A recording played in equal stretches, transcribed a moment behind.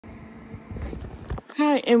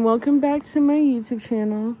Hi, and welcome back to my YouTube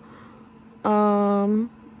channel. I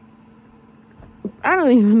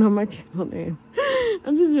don't even know my channel name.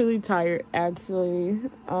 I'm just really tired, actually.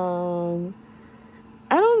 I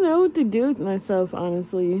don't know what to do with myself,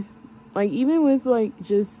 honestly. Like, even with,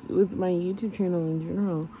 just with my YouTube channel in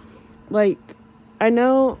general. Like, I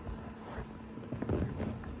know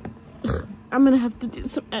I'm gonna have to do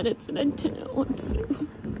some edits, and I didn't want to.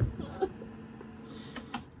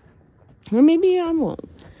 Or maybe I won't.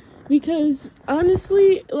 Because,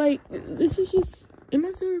 honestly, this is just... Am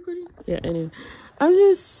I still recording? Yeah, anyway. I'm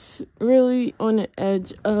just really on the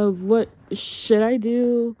edge of what should I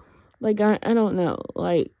do. I don't know.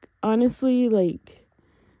 Honestly,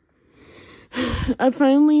 I'm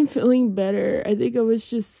finally feeling better. I think I was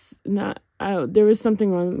just not... there was something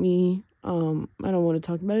wrong with me. I don't want to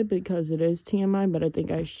talk about it because it is TMI, but I think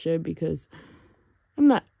I should because I'm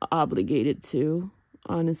not obligated to.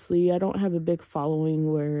 Honestly, I don't have a big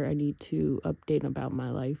following where I need to update about my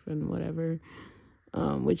life and whatever,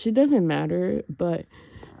 which it doesn't matter, but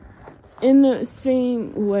in the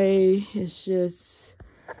same way, it's just,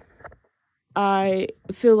 I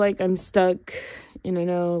feel like I'm stuck, and I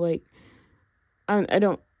know, I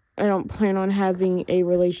don't plan on having a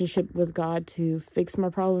relationship with God to fix my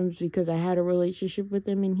problems because I had a relationship with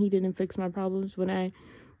him and he didn't fix my problems when I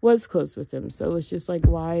was close with him, so it's just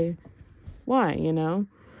why, and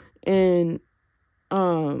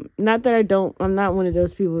not that I'm not one of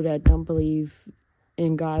those people that don't believe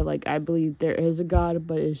in God. I believe there is a God,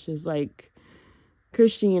 but it's just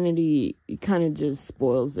Christianity kind of just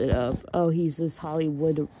spoils it up. Oh, he's this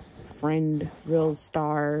Hollywood friend, real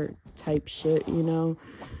star type shit,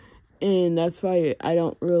 and that's why I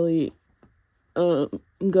don't really go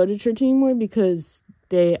to church anymore, because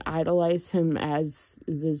they idolize him as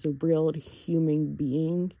this real human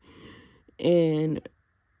being, and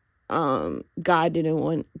God didn't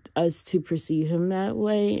want us to perceive him that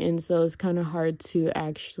way, and so it's kind of hard to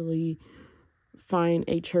actually find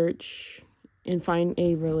a church and find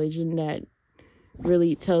a religion that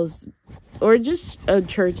really tells, or just a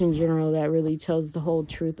church in general that really tells the whole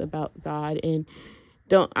truth about God and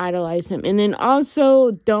don't idolize him. And then also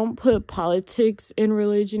don't put politics in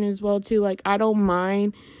religion as well too. I don't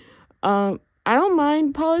mind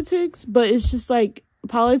politics, but it's just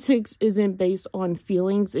politics isn't based on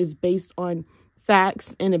feelings, it's based on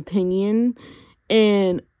facts and opinion,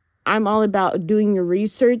 and I'm all about doing your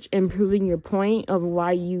research and proving your point of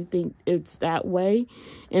why you think it's that way,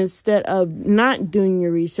 instead of not doing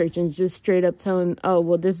your research and just straight up telling, oh,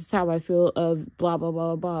 well, this is how I feel of blah, blah,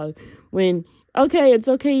 blah, blah. When, okay, it's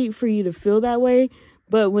okay for you to feel that way,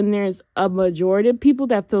 but when there's a majority of people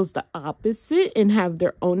that feels the opposite and have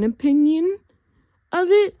their own opinion of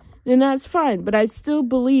it, then that's fine. But I still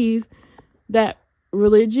believe that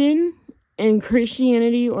religion and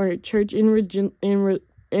Christianity or church in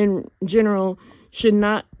general should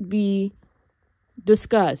not be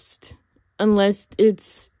discussed unless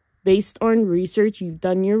it's based on research. You've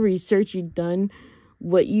done your research, you've done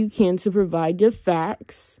what you can to provide the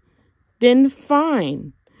facts, then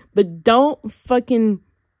fine. But don't freaking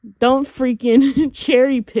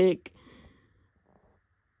cherry pick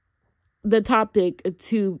the topic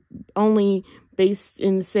to only based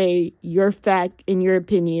in, say, your fact and your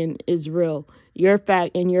opinion is real, your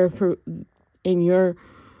fact and your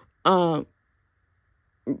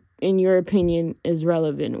opinion is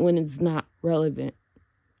relevant when it's not relevant.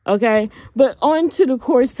 Okay, but on to the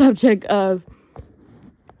core subject of,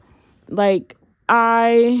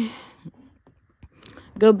 I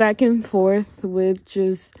go back and forth with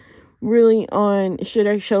just really on, should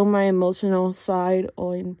I show my emotional side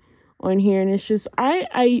on here, and it's just,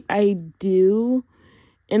 I do,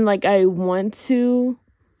 and I want to,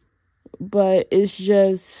 but it's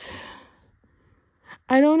just,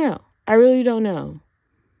 I don't know. I really don't know.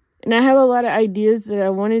 And I have a lot of ideas that I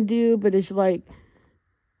want to do, but it's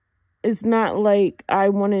it's not I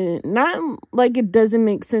want to, not it doesn't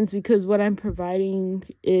make sense, because what I'm providing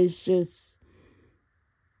is just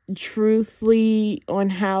truthfully on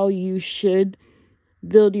how you should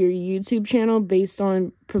build your YouTube channel, based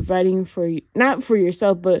on providing for, not for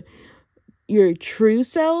yourself, but your true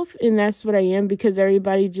self. And that's what I am, because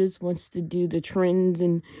everybody just wants to do the trends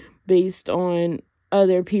and based on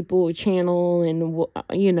other people's channel and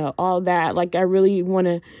all that. I really want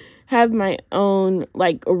to have my own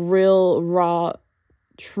real raw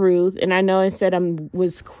truth. And I know I said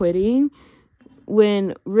was quitting,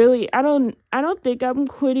 when really I don't think I'm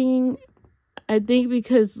quitting. I think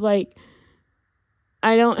because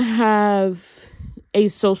I don't have a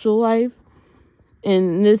social life,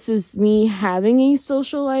 and this is me having a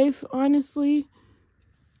social life, honestly.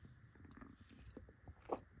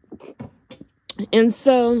 And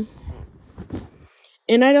so,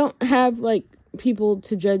 and I don't have like people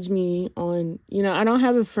to judge me on, I don't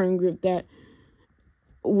have a friend group that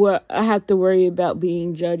what I have to worry about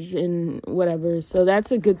being judged and whatever. So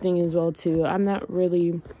that's a good thing as well too. I'm not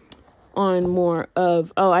really on more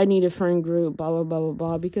of, oh, I need a friend group, blah blah blah blah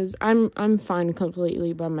blah, because I'm fine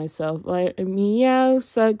completely by myself. Like, I mean, yeah, it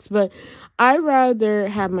sucks, but I rather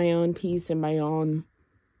have my own peace and my own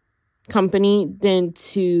company than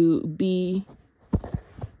to be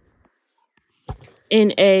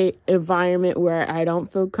in a environment where I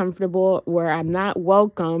don't feel comfortable, where I'm not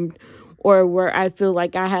welcomed, or where I feel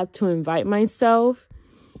like I have to invite myself,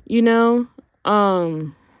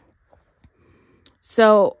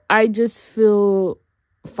 So I just feel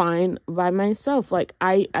fine by myself. Like,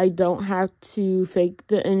 I don't have to fake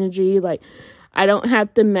the energy. Like, I don't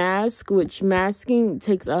have to mask, which masking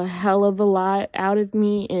takes a hell of a lot out of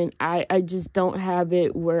me. And I just don't have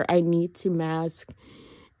it where I need to mask.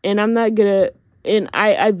 And I'm not gonna, and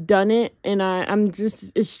I've done it, and I'm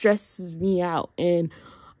just, it stresses me out. And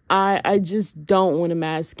I just don't want to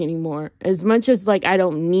mask anymore. As much as, like, I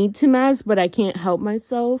don't need to mask, but I can't help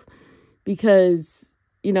myself. Because,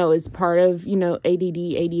 it's part of, ADD,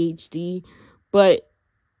 ADHD. But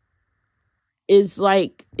it's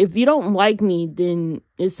like, if you don't like me, then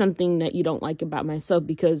it's something that you don't like about myself.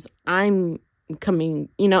 Because I'm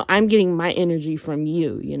getting my energy from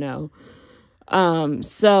you,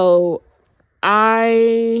 So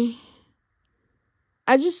I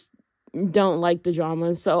just don't like the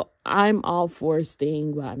drama. So I'm all for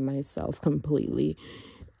staying by myself completely.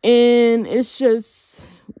 And it's just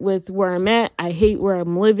with where I'm at, I hate where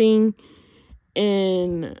I'm living,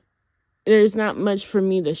 and there's not much for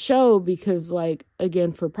me to show because, like,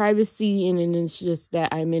 again, for privacy, and then it's just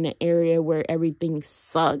that I'm in an area where everything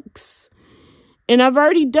sucks, and I've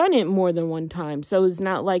already done it more than one time, so it's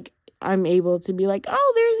not like I'm able to be like,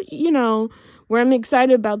 oh, there's, where I'm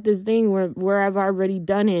excited about this thing where I've already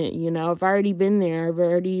done it, I've already been there, I've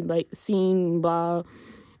already, like, seen blah.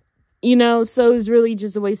 So it's really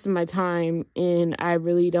just a waste of my time, and I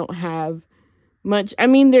really don't have much. I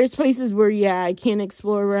mean, there's places where, yeah, I can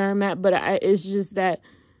explore where I'm at, but it's just that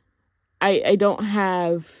I don't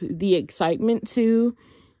have the excitement to,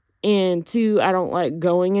 and two, I don't like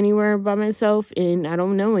going anywhere by myself, and I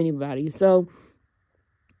don't know anybody. So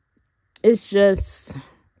it's just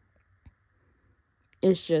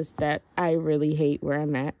that I really hate where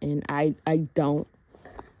I'm at, and I don't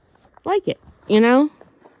like it,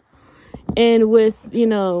 And with,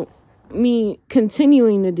 me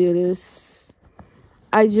continuing to do this,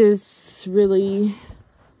 I just really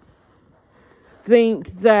think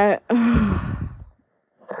that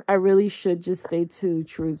I really should just stay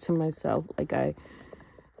true to myself. Like, I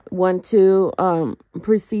want to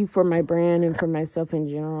perceive for my brand and for myself in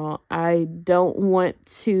general. I don't want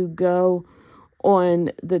to go on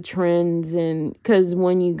the trends, and because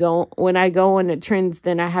when I go on the trends,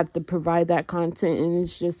 then I have to provide that content, and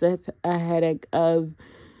it's just a headache of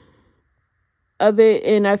it,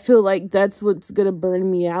 and I feel like that's what's gonna burn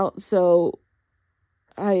me out. So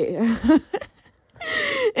and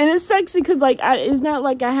it's sexy because, like, it's not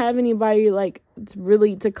like I have anybody, like,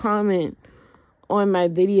 really to comment on my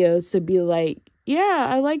videos to be like, yeah,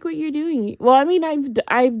 I like what you're doing. Well, I mean, I've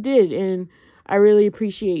did, and I really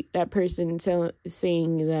appreciate that person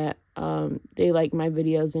saying that they like my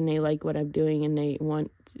videos and they like what I'm doing, and they like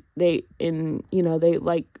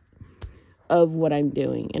of what I'm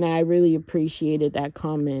doing. And I really appreciated that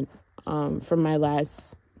comment from my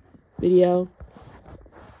last video.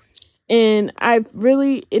 And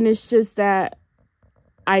it's just that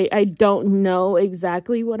I don't know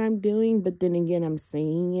exactly what I'm doing, but then again, I'm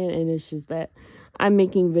saying it, and it's just that I'm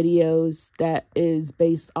making videos that is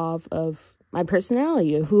based off of my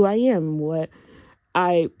personality, of who I am, what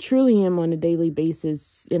I truly am on a daily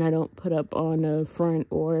basis, and I don't put up on a front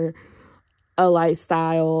or a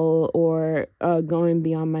lifestyle or going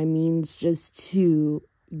beyond my means just to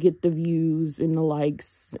get the views and the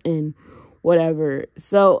likes and whatever.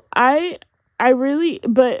 So I really,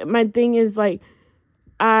 but my thing is, like,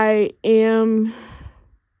 I am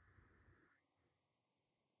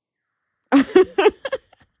I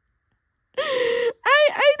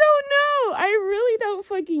don't know. I really don't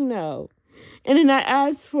fucking know. And then I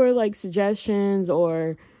asked for, like, suggestions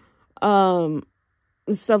or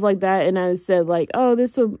stuff like that, and I said, like, oh,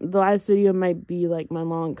 the last video might be, like, my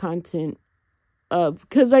long content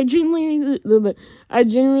because I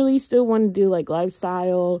generally still want to do, like,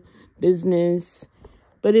 lifestyle, business,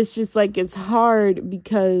 but it's just, like, it's hard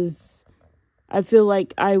because I feel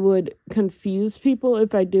like I would confuse people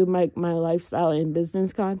if I do my lifestyle and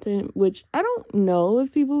business content, which I don't know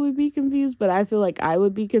if people would be confused, but I feel like I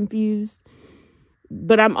would be confused.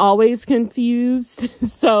 But I'm always confused.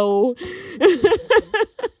 So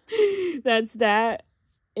that's that.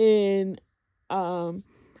 And I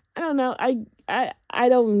don't know. I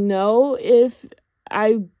don't know if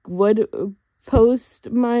I would post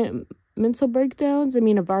my mental breakdowns. I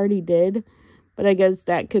mean, I've already did, but I guess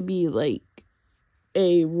that could be like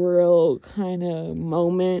a real kind of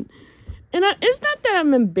moment. And it's not that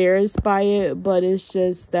I'm embarrassed by it, but it's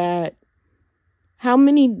just that how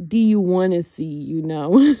many do you want to see, you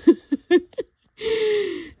know?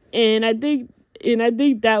 And I think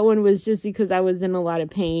that one was just because I was in a lot of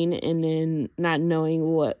pain and then not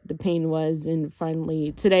knowing what the pain was. And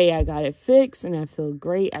finally, today I got it fixed and I feel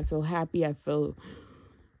great. I feel happy. I feel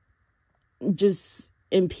just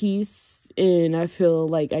in peace. And I feel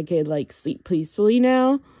like I could like sleep peacefully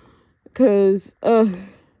now. Because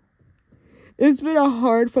it's been a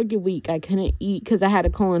hard fucking week. I couldn't eat because I had a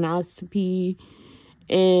colonoscopy.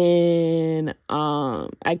 And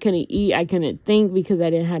I couldn't eat. I couldn't think because I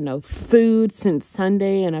didn't have no food since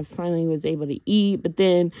Sunday. And I finally was able to eat. But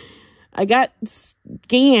then I got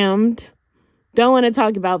scammed. Don't want to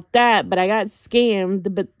talk about that. But I got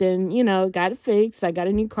scammed. But then, you know, got it fixed. I got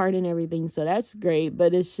a new card and everything. So that's great.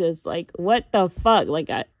 But it's just like, what the fuck? Like,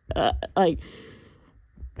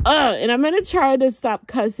 and I'm going to try to stop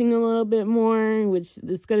cussing a little bit more, which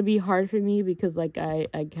is going to be hard for me because, like, I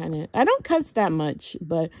don't cuss that much,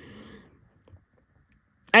 but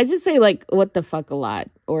I just say, like, what the fuck a lot,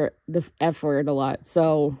 or the F word a lot,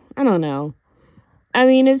 so, I don't know. I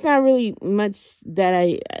mean, it's not really much that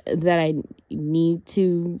I need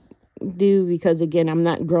to do because, again, I'm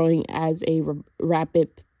not growing as a rapid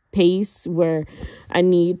pace where I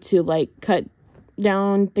need to, like, cut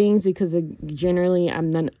down things because generally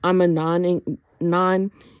I'm a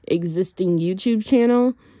non-existing YouTube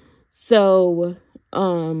channel. So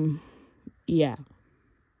yeah.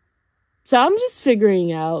 So I'm just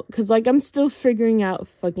figuring out, because like I'm still figuring out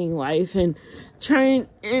fucking life and trying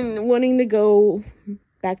and wanting to go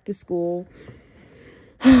back to school.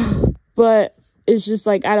 But it's just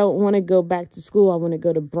like I don't want to go back to school. I want to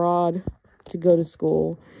go to Broad to go to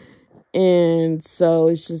school. And so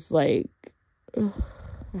it's just like I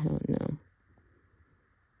don't know.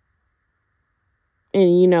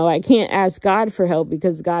 And, you know, I can't ask God for help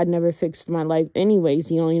because God never fixed my life anyways.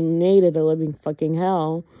 He only made it a living fucking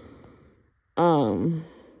hell.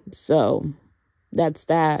 So that's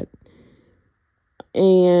that.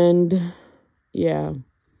 And yeah.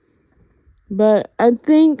 But I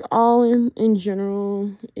think all in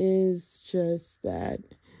general is just that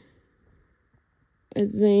I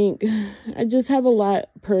think I just have a lot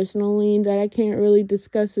personally that I can't really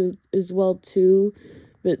discuss as well too.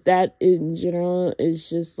 But that in general is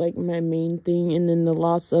just like my main thing. And then the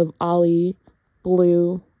loss of Ollie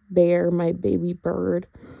Blue Bear, my baby bird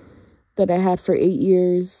that I had for 8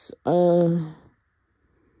 years.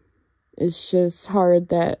 It's just hard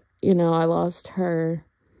that, you know, I lost her.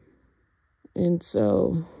 And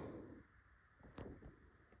so,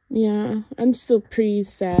 yeah, I'm still pretty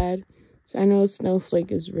sad. I know Snowflake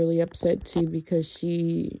is really upset too because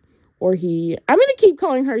I'm going to keep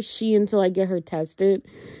calling her she until I get her tested.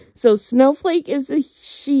 So Snowflake is a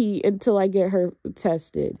she until I get her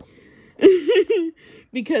tested.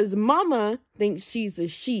 Because Mama thinks she's a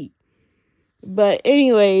she. But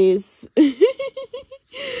anyways,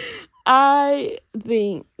 I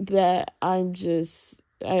think that I'm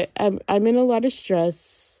in a lot of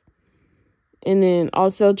stress. And then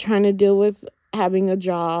also trying to deal with having a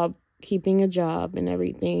job, keeping a job and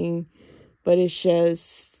everything. But it's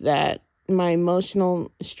just that my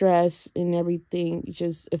emotional stress and everything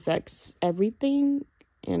just affects everything.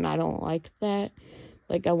 And I don't like that.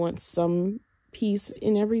 Like, I want some peace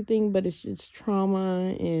in everything, but it's just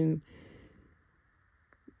trauma and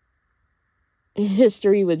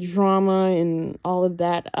history with drama and all of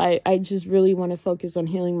that. I just really want to focus on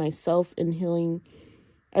healing myself and healing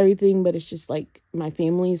everything. But it's just like my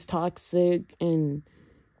family is toxic and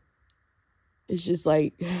it's just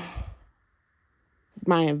like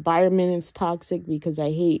my environment is toxic because I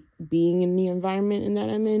hate being in the environment and that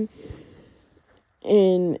I'm in.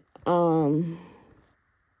 And,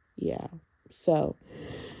 yeah. So,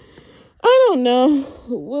 I don't know.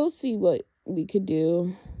 We'll see what we could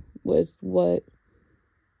do with what,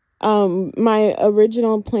 my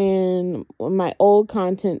original plan, my old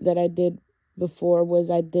content that I did before was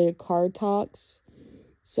I did car talks.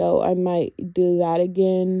 So, I might do that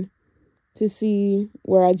again. To see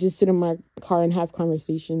where I just sit in my car and have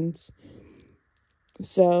conversations.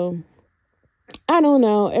 So, I don't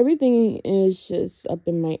know. Everything is just up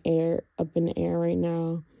in the air right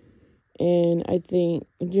now. And I think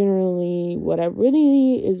generally what I really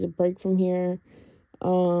need is a break from here. I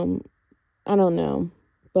don't know.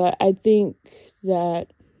 But I think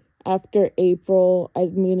that after April,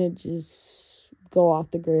 I'm going to just go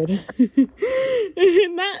off the grid.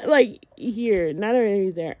 Not like here, not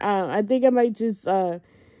already there. I think I might just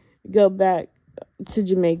go back to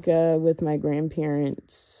Jamaica with my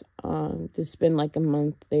grandparents to spend like a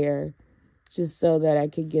month there, just so that I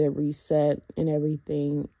could get a reset and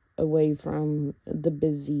everything away from the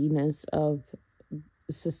busyness of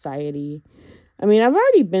society. I mean, I've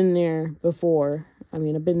already been there before. I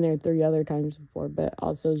mean, I've been there 3 other times before, but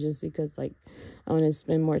also just because, like, I want to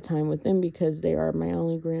spend more time with them because they are my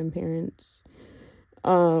only grandparents.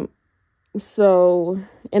 So,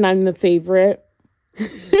 and I'm the favorite.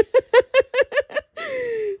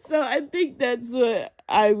 So I think that's what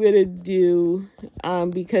I'm going to do,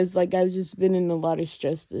 because, like, I've just been in a lot of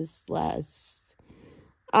stress this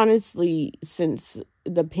honestly, since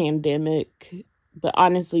the pandemic, but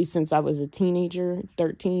honestly, since I was a teenager,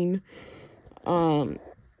 13.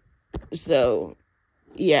 So,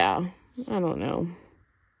 yeah, I don't know.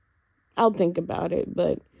 I'll think about it,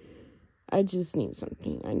 but I just need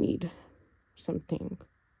something. I need something.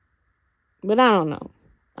 But I don't know.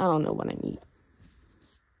 I don't know what I need.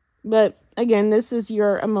 But, again, this is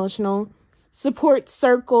your emotional support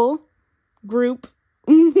circle, group,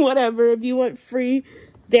 whatever. If you want free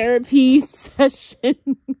therapy sessions.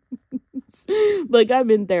 Like,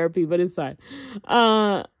 I'm in therapy, but it's fine.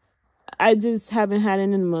 I just haven't had it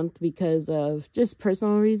in a month because of just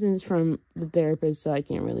personal reasons from the therapist, so I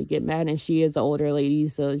can't really get mad. And she is an older lady,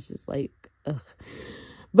 so it's just like, ugh.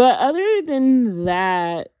 But other than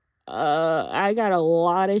that, I got a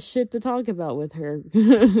lot of shit to talk about with her.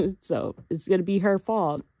 So it's gonna be her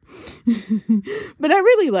fault. But I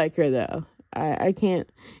really like her, though. I can't.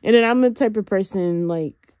 And then I'm the type of person,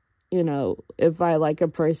 like, you know, if I like a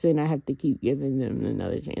person, I have to keep giving them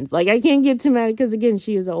another chance. Like, I can't get too mad because, again,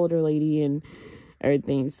 she is an older lady and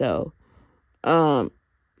everything. So,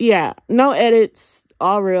 yeah, no edits,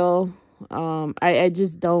 all real. I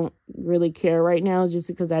just don't really care right now just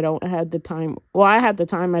because I don't have the time. Well, I have the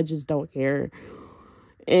time, I just don't care.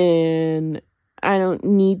 And I don't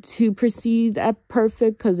need to perceive that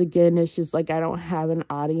perfect because, again, it's just like I don't have an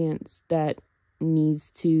audience that needs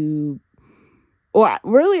to. Well,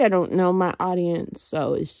 really, I don't know my audience,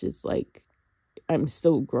 so it's just like I'm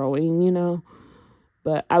still growing, you know.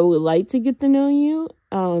 But I would like to get to know you.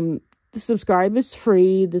 The subscribe is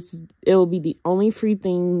free. It will be the only free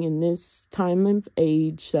thing in this time of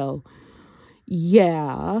age. So,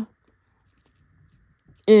 yeah.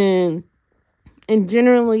 And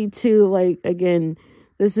generally, too, like, again,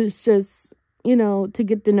 this is just, you know, to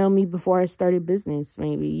get to know me before I started business,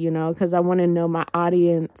 maybe, you know, because I want to know my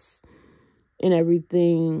audience and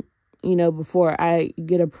everything, you know, before I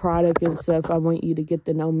get a product and stuff. I want you to get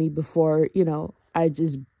to know me before, you know, I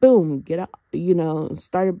just, boom, get up, you know,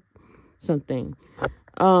 start something.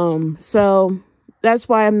 So that's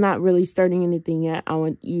why I'm not really starting anything yet. I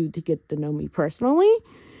want you to get to know me personally.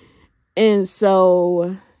 And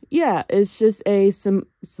so, yeah, it's just some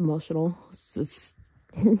emotional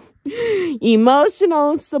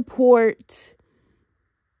support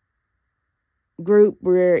group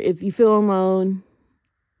where if you feel alone,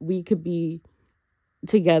 we could be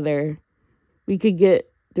together. We could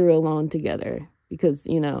get through alone together because,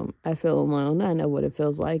 you know, I feel alone. I know what it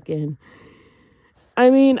feels like. And I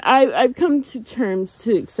mean, I've come to terms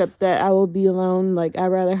to accept that I will be alone. Like, I'd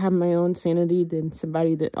rather have my own sanity than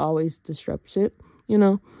somebody that always disrupts shit, you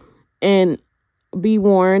know. And be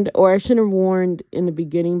warned, or I should have warned in the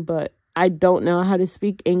beginning, but I don't know how to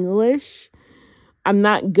speak English. I'm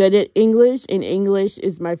not good at English, and English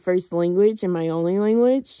is my first language and my only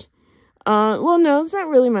language. Well, no, it's not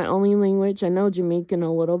really my only language. I know Jamaican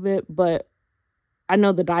a little bit, but I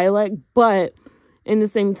know the dialect. But in the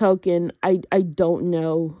same token, I don't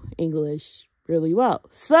know English really well.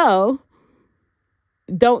 So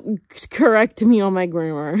don't correct me on my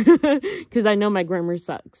grammar because I know my grammar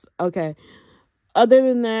sucks. Okay. Other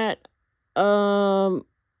than that,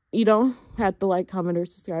 you don't have to like, comment, or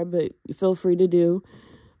subscribe, but feel free to do.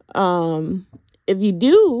 If you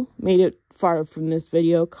do made it far from this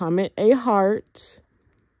video, comment a heart.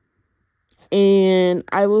 And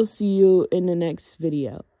I will see you in the next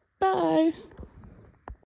video. Bye.